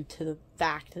 where into the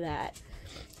fact that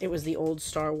it was the old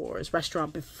Star Wars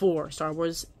restaurant before Star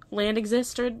Wars land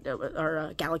existed,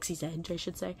 or Galaxy's Edge, I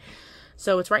should say.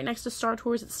 So it's right next to Star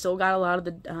Tours. It's still got a lot of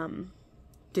the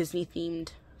Disney-themed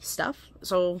stuff.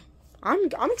 So I'm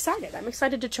excited. I'm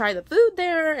excited to try the food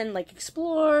there and, like,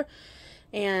 explore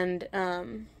and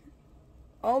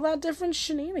all that different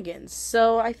shenanigans.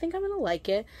 So I think I'm gonna like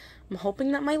it. I'm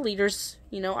hoping that my leaders,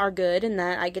 you know, are good, and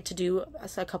that I get to do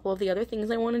a couple of the other things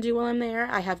I want to do while I'm there.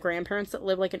 I have grandparents that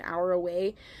live like an hour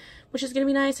away, which is gonna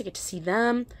be nice. I get to see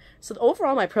them. So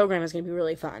overall, my program is gonna be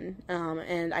really fun.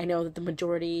 And I know that the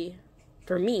majority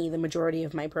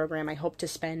of my program, I hope to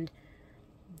spend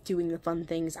doing the fun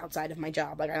things outside of my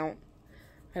job. Like, I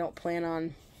don't plan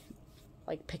on,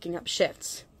 like, picking up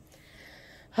shifts.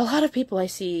 A lot of people I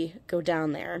see go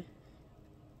down there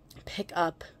pick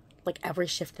up, like, every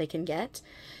shift they can get,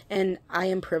 and I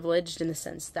am privileged in the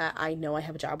sense that I know I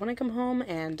have a job when I come home,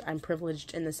 and I'm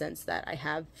privileged in the sense that I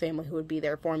have family who would be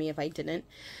there for me if I didn't,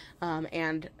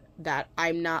 and that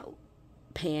I'm not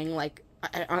paying, like,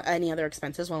 any other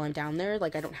expenses while I'm down there.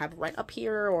 Like, I don't have rent up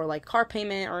here, or, like, car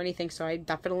payment or anything, so I'm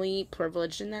definitely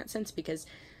privileged in that sense, because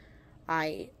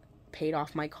I paid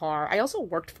off my car. I also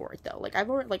worked for it, though. Like,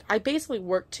 I basically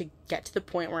worked to get to the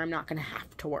point where I'm not going to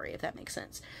have to worry, if that makes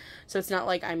sense. So it's not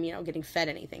like I'm, you know, getting fed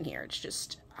anything here. It's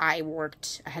just, I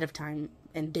worked ahead of time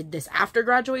and did this after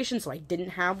graduation, so I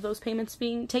didn't have those payments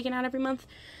being taken out every month.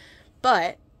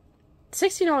 But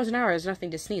 $16 an hour is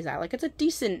nothing to sneeze at. Like, it's a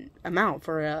decent amount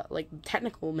for a, like,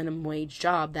 technical minimum wage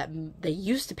job that they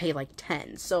used to pay, like,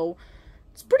 10. So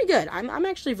it's pretty good. I'm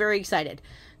actually very excited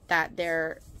that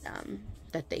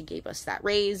that they gave us that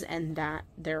raise, and that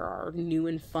there are new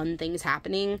and fun things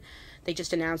happening. They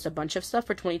just announced a bunch of stuff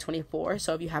for 2024,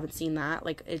 so if you haven't seen that,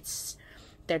 like,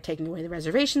 they're taking away the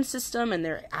reservation system, and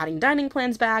they're adding dining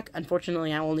plans back.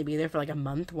 Unfortunately, I'll only be there for, like, a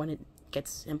month when it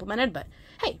gets implemented, but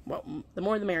hey, well, the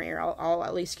more the merrier. I'll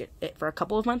at least get it for a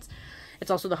couple of months.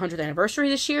 It's also the 100th anniversary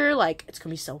this year. Like, it's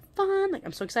gonna be so fun. Like,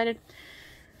 I'm so excited.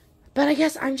 But I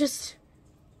guess I'm just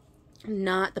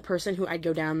not the person who I'd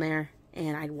go down there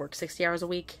and I'd work 60 hours a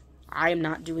week. I am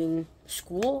not doing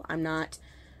school. I'm not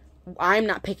I'm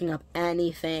not picking up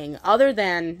anything other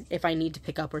than if I need to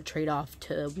pick up or trade off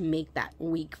to make that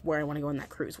week where I want to go on that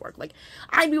cruise work. Like,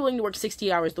 I'd be willing to work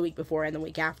 60 hours the week before and the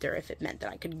week after if it meant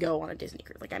that I could go on a Disney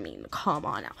cruise. Like, I mean, come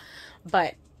on now.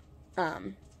 But,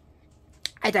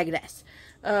 I digress.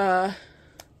 Where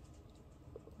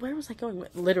was I going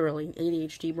with? Literally,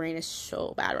 ADHD brain is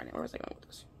so bad right now. Where was I going with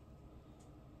this?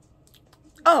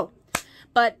 Oh,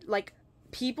 but, like,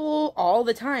 people all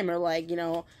the time are like, you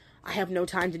know, I have no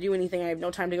time to do anything. I have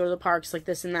no time to go to the parks, like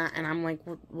this and that. And I'm like,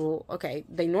 well, okay.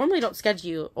 They normally don't schedule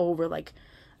you over, like,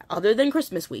 other than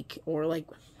Christmas week or, like,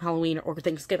 Halloween or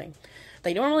Thanksgiving.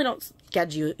 They normally don't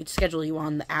schedule you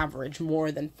on the average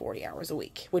more than 40 hours a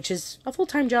week, which is a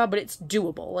full-time job, but it's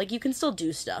doable. Like, you can still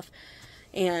do stuff.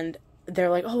 And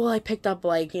they're like, oh, well, I picked up,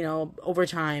 like, you know,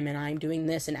 overtime and I'm doing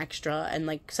this and extra. And,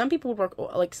 like, some people work,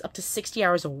 like, up to 60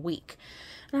 hours a week.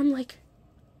 And I'm like,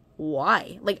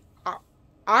 why? Like,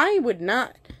 I would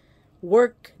not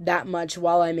work that much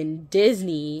while I'm in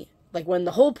Disney, like, when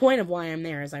the whole point of why I'm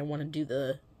there is I want to do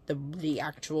the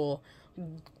actual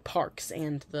parks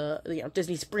and the, you know,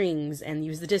 Disney Springs and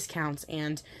use the discounts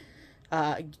and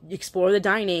explore the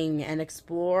dining and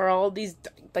explore all these,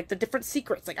 like, the different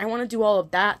secrets. Like, I want to do all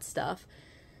of that stuff.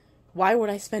 Why would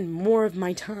I spend more of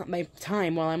my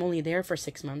time while I'm only there for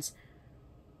 6 months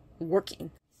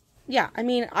working? Yeah, I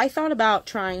mean, I thought about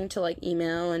trying to, like,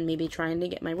 email and maybe trying to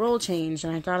get my role changed,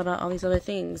 and I thought about all these other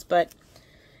things, but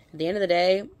at the end of the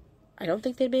day, I don't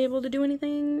think they'd be able to do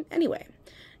anything anyway.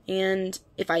 And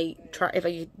if I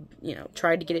you know,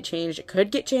 tried to get it changed, it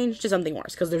could get changed to something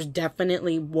worse, because there's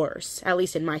definitely worse, at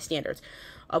least in my standards,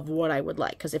 of what I would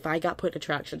like. Because if I got put in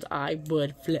attractions, I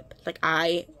would flip. Like,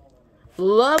 I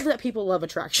love that people love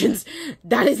attractions.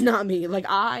 That is not me. Like,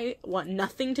 I want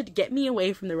nothing to get me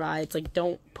away from the rides. Like,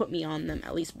 don't put me on them,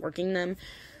 at least working them.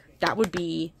 That would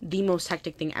be the most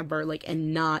hectic thing ever, like,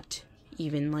 and not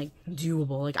even, like,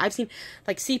 doable. Like, I've seen,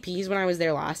 like, CPs when I was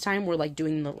there last time were, like,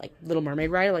 doing the, like, Little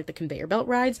Mermaid ride, like, the conveyor belt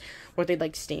rides, where they'd,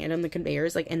 like, stand on the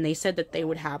conveyors, like, and they said that they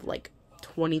would have, like,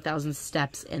 20,000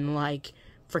 steps in, like,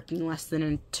 freaking less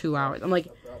than 2 hours. I'm like,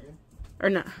 or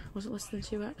no, was it less than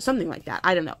 2 hours? Something like that.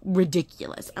 I don't know.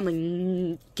 Ridiculous. I'm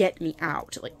like, get me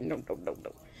out. Like, no.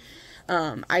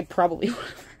 I probably,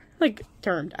 like,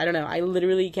 termed. I don't know. I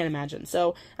literally can't imagine.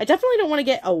 So, I definitely don't want to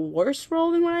get a worse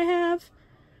role than what I have.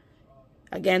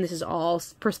 Again, this is all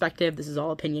perspective. This is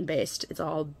all opinion-based. It's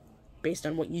all based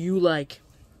on what you like.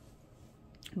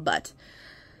 But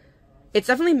it's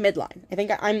definitely midline. I think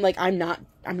I'm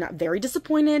not very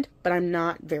disappointed, but I'm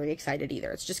not very excited either.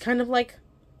 It's just kind of like,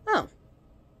 oh.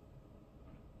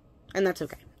 And that's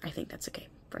okay. I think that's okay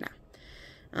for now.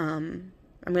 I'm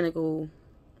going to go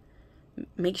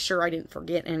make sure I didn't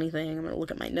forget anything. I'm going to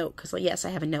look at my note because, like, yes, I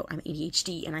have a note. I'm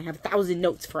ADHD and I have 1,000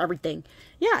 notes for everything.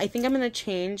 Yeah, I think I'm going to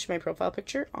change my profile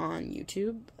picture on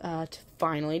YouTube to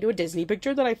finally do a Disney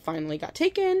picture that I finally got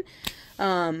taken.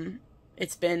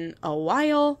 It's been a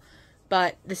while,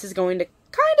 but this is going to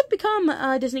kind of become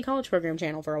a Disney College Program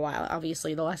channel for a while.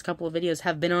 Obviously, the last couple of videos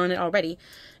have been on it already,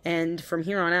 and from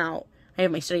here on out, I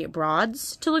have my study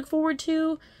abroads to look forward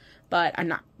to, but I'm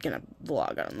not gonna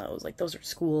vlog on those. Like, those are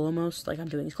school almost. Like, I'm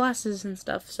doing classes and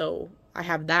stuff, so I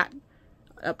have that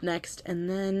up next, and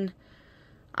then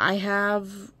I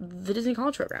have the Disney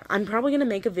College Program. I'm probably gonna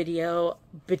make a video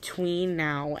between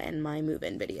now and my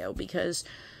move-in video, because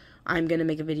I'm gonna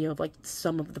make a video of, like,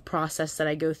 some of the process that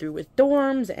I go through with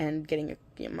dorms and getting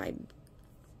my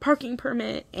parking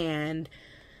permit and,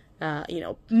 you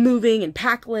know, moving and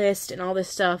pack list and all this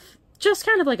stuff. Just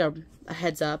kind of like a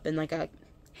heads up and like a,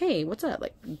 hey, what's up,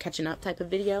 like, catching up type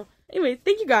of video. Anyway,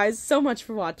 thank you guys so much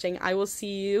for watching. I will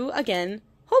see you again,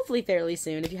 hopefully fairly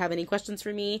soon. If you have any questions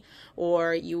for me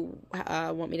or you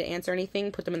want me to answer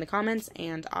anything, put them in the comments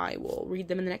and I will read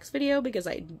them in the next video,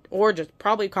 or just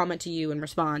probably comment to you and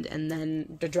respond and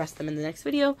then address them in the next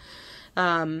video.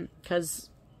 Because,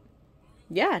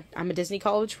 yeah, I'm a Disney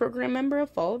College Program member of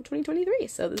fall of 2023,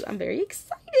 so I'm very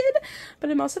excited, but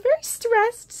I'm also very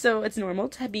stressed, so it's normal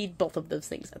to be both of those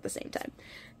things at the same time.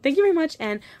 Thank you very much,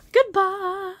 and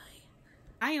goodbye!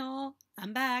 Hi, y'all.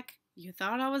 I'm back. You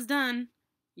thought I was done.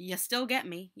 You still get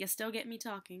me. You still get me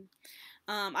talking.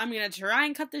 I'm gonna try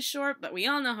and cut this short, but we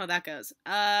all know how that goes.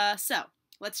 So,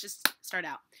 let's just start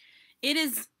out. It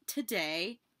is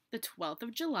today, the 12th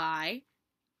of July.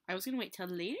 I was going to wait till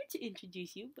later to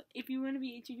introduce you, but if you want to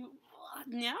be introduced,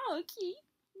 no, okay.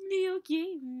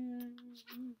 Okay.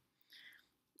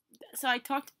 So I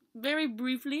talked very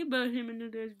briefly about him in the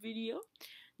last video.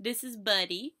 This is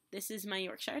Buddy. This is my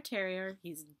Yorkshire Terrier.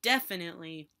 He's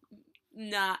definitely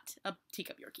not a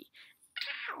teacup Yorkie.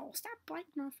 Ow, stop biting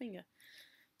my finger.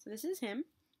 So this is him.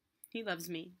 He loves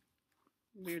me.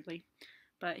 weirdly.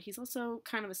 But he's also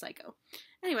kind of a psycho.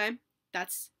 Anyway,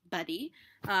 that's Buddy.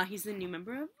 He's the new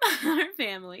member of our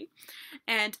family.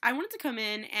 And I wanted to come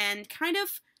in and kind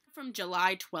of from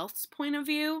July 12th's point of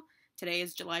view. Today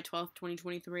is July 12th,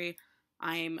 2023.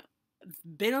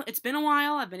 It's been a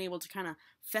while. I've been able to kind of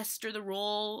fester the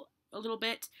role a little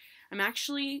bit. I'm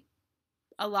actually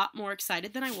a lot more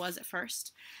excited than I was at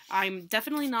first. I'm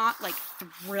definitely not like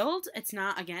thrilled. It's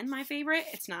not, again, my favorite.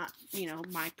 It's not,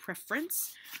 my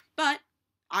preference. But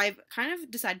I've kind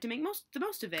of decided to make the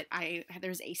most of it.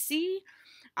 There's AC.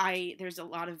 There's a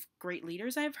lot of great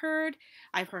leaders I've heard.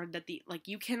 I've heard that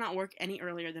you cannot work any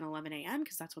earlier than 11 a.m.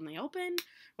 because that's when they open.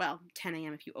 Well, 10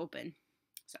 a.m. if you open.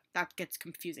 So that gets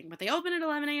confusing. But they open at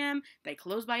 11 a.m. They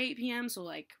close by 8 p.m.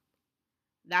 So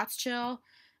that's chill.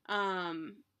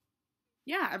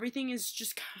 Yeah, everything is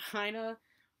just kind of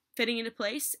fitting into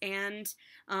place, and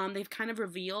they've kind of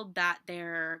revealed that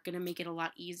they're going to make it a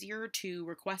lot easier to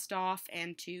request off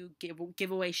and to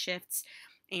give away shifts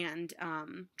and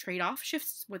trade off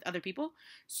shifts with other people.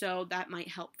 So that might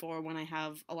help for when I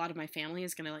have a lot of my family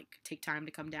is going to take time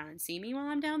to come down and see me while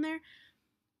I'm down there,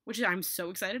 which I'm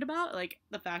so excited about.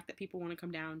 The fact that people want to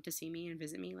come down to see me and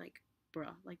visit me,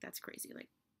 bruh, that's crazy.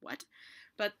 What?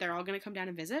 But they're all going to come down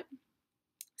and visit.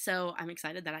 So I'm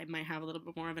excited that I might have a little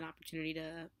bit more of an opportunity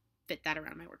to fit that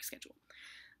around my work schedule.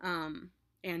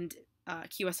 And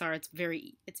QSR,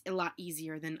 it's a lot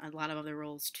easier than a lot of other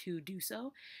roles to do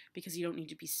so because you don't need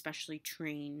to be specially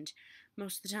trained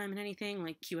most of the time in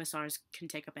anything. QSRs can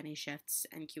take up any shifts,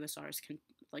 and QSRs can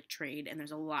trade, and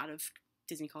there's a lot of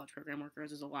Disney College Program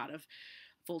workers, there's a lot of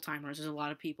full-timers, there's a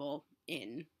lot of people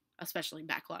in, especially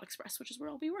Backlot Express, which is where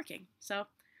I'll be working. So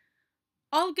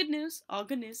all good news. I'm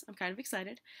kind of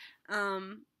excited.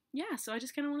 Yeah, so I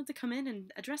just kind of wanted to come in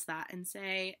and address that and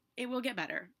say it will get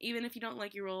better. Even if you don't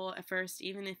like your role at first,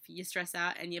 even if you stress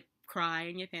out and you cry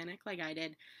and you panic like I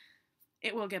did,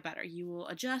 it will get better. You will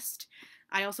adjust.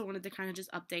 I also wanted to kind of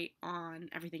just update on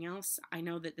everything else. I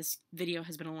know that this video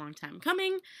has been a long time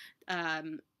coming.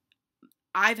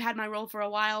 I've had my role for a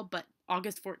while, but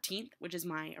August 14th, which is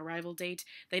my arrival date,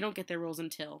 they don't get their roles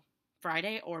until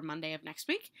Friday or Monday of next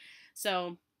week.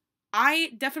 So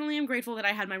I definitely am grateful that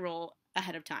I had my role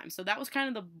ahead of time. So that was kind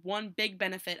of the one big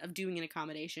benefit of doing an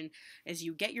accommodation is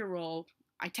you get your role.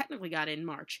 I technically got it in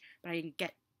March, but I didn't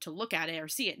get to look at it or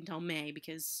see it until May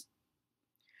because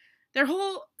their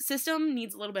whole system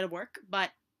needs a little bit of work, but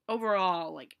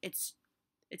overall, it's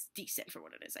decent for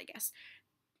what it is, I guess.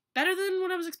 Better than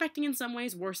what I was expecting in some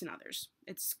ways, worse in others.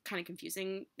 It's kind of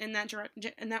confusing in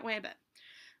that way, I bet.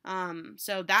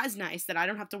 So that is nice that I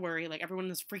don't have to worry. Everyone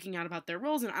is freaking out about their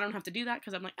roles, and I don't have to do that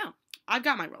because I'm oh, I've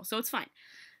got my role, so it's fine.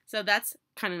 So that's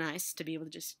kind of nice to be able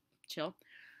to just chill.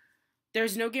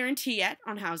 There's no guarantee yet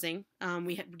on housing.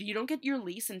 You don't get your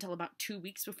lease until about 2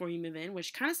 weeks before you move in,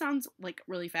 which kind of sounds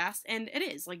really fast, and it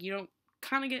is. You don't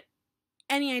kind of get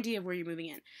any idea of where you're moving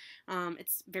in.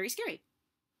 It's very scary.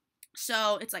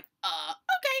 So it's okay,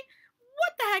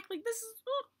 what the heck?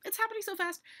 It's happening so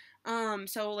fast.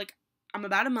 So I'm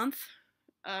about a month,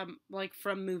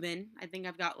 from move-in. I think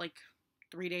I've got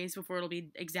 3 days before it'll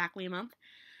be exactly a month.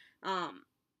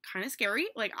 Kind of scary.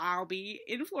 I'll be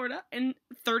in Florida in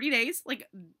 30 days,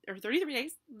 or 33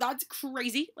 days. That's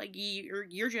crazy.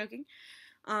 You're joking.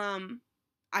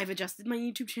 I've adjusted my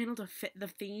YouTube channel to fit the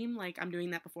theme. I'm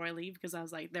doing that before I leave because I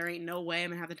was there ain't no way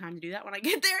I'm gonna have the time to do that when I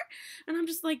get there. And I'm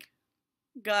just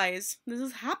guys, this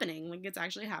is happening. It's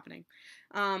actually happening.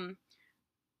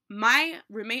 My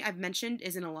roommate I've mentioned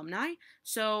is an alumni,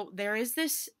 so there is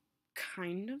this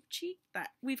kind of cheat that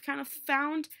we've kind of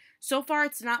found. So far,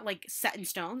 it's not set in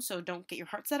stone, so don't get your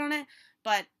heart set on it,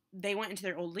 but they went into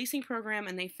their old leasing program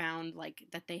and they found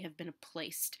that they have been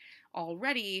placed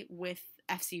already with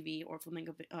FCV or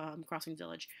Flamingo Crossing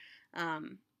Village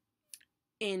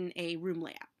in a room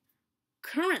layout.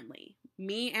 Currently,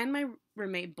 me and my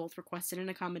roommate both requested an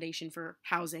accommodation for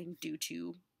housing due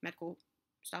to medical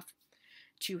stuff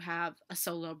to have a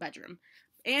solo bedroom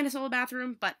and a solo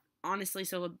bathroom, but honestly,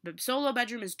 solo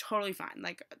bedroom is totally fine,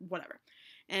 whatever.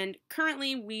 And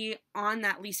currently, we, on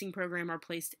that leasing program, are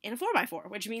placed in a 4x4,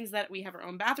 which means that we have our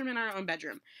own bathroom and our own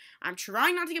bedroom. I'm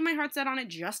trying not to get my heart set on it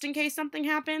just in case something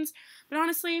happens, but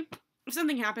honestly, if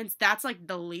something happens, that's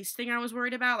the least thing I was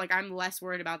worried about. I'm less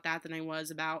worried about that than I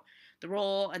was about the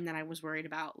role, and then I was worried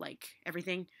about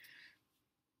everything.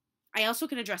 I also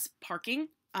can address parking,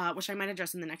 which I might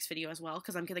address in the next video as well,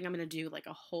 because I'm going to do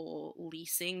a whole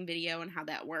leasing video and how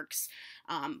that works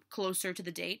closer to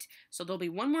the date. So there'll be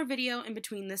one more video in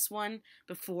between this one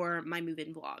before my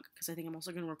move-in vlog, because I think I'm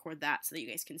also going to record that so that you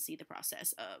guys can see the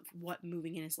process of what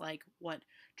moving in is like, what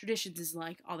traditions is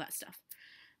like, all that stuff.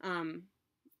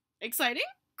 exciting,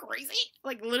 crazy.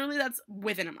 Like, literally, that's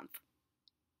within a month.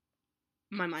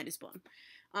 My mind is blown.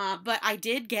 But I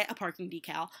did get a parking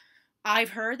decal.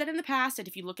 I've heard that in the past, that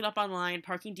if you look it up online,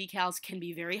 parking decals can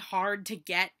be very hard to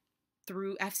get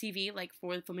through FCV, like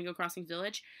for the Flamingo Crossings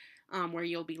Village, where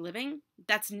you'll be living.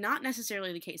 That's not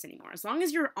necessarily the case anymore. As long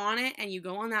as you're on it and you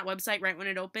go on that website right when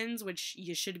it opens, which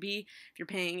you should be if you're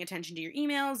paying attention to your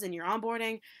emails and your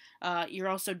onboarding. You're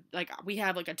also, like, we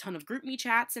have like a ton of group me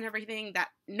chats and everything that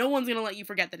no one's gonna let you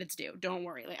forget that it's due. Don't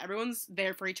worry. Like, everyone's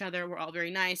there for each other. We're all very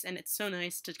nice, and it's so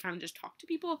nice to kind of just talk to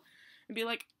people and be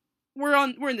like, we're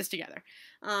in this together.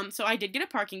 So I did get a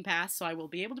parking pass, so I will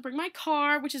be able to bring my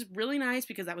car, which is really nice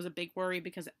because that was a big worry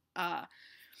because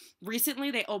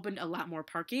recently they opened a lot more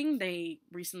parking. They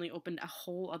recently opened a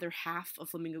whole other half of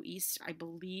Flamingo East, I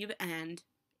believe, and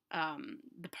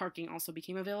the parking also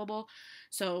became available.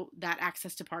 So that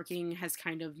access to parking has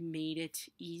kind of made it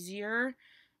easier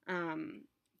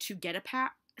to get a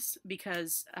pass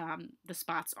because the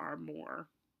spots are more.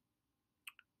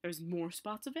 There's more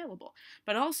spots available.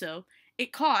 But also,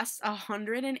 it costs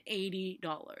 $180.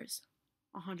 $180.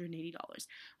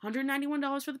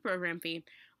 $191 for the program fee,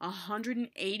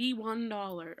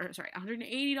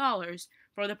 $180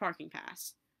 for the parking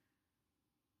pass.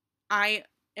 I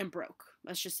am broke,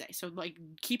 let's just say. So, like,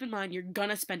 keep in mind, you're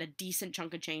gonna spend a decent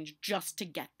chunk of change just to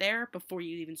get there before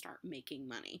you even start making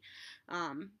money.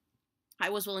 I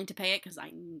was willing to pay it because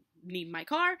I need my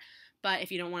car, but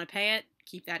if you don't want to pay it,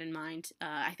 keep that in mind.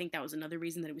 I think that was another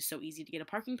reason that it was so easy to get a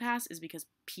parking pass, is because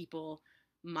people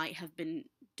might have been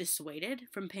dissuaded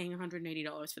from paying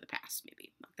 $180 for the pass,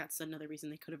 maybe. Like, that's another reason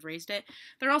they could have raised it.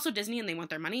 They're also Disney and they want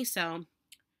their money, so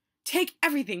take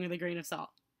everything with a grain of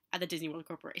salt at the Disney World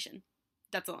Corporation.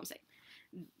 That's all I'm saying.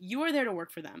 You are there to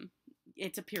work for them.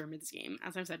 It's a pyramid scheme,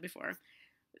 as I've said before.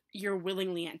 You're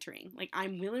willingly entering. Like,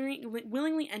 I'm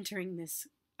willingly entering this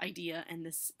idea and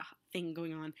this thing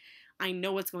going on. I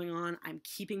know what's going on. I'm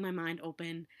keeping my mind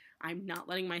open. I'm not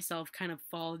letting myself kind of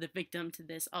fall the victim to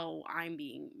this, oh, I'm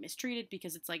being mistreated,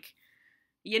 because it's like,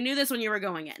 you knew this when you were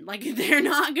going in. Like, they're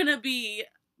not gonna be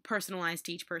personalized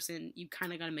to each person. You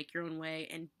kind of gotta make your own way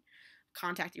and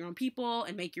contact your own people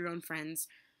and make your own friends.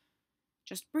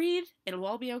 Just breathe, it'll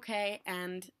all be okay,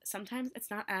 and sometimes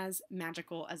it's not as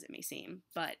magical as it may seem,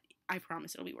 but I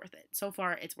promise it'll be worth it. So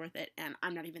far, it's worth it, and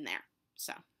I'm not even there,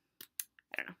 so,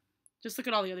 I don't know. Just look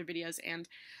at all the other videos, and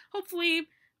hopefully,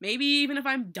 maybe even if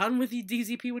I'm done with the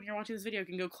DZP when you're watching this video, you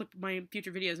can go click my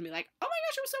future videos and be like, oh my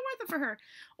gosh, it was so worth it for her.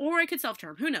 Or I could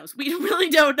self-term, who knows? We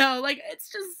really don't know, like, it's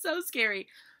just so scary.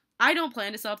 I don't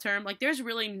plan to self-term. Like, there's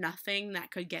really nothing that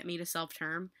could get me to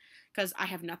self-term, because I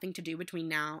have nothing to do between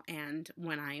now and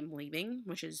when I am leaving,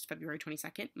 which is February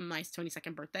 22nd, my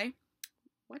 22nd birthday.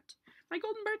 What? My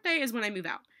golden birthday is when I move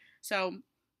out. So,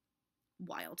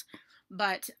 wild.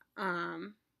 But,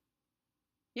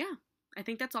 yeah, I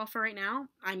think that's all for right now.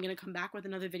 I'm going to come back with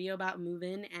another video about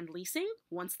move-in and leasing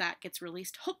once that gets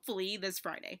released, hopefully this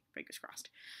Friday. Fingers crossed.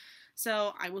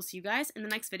 So, I will see you guys in the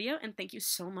next video, and thank you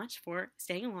so much for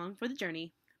staying along for the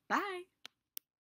journey. Bye!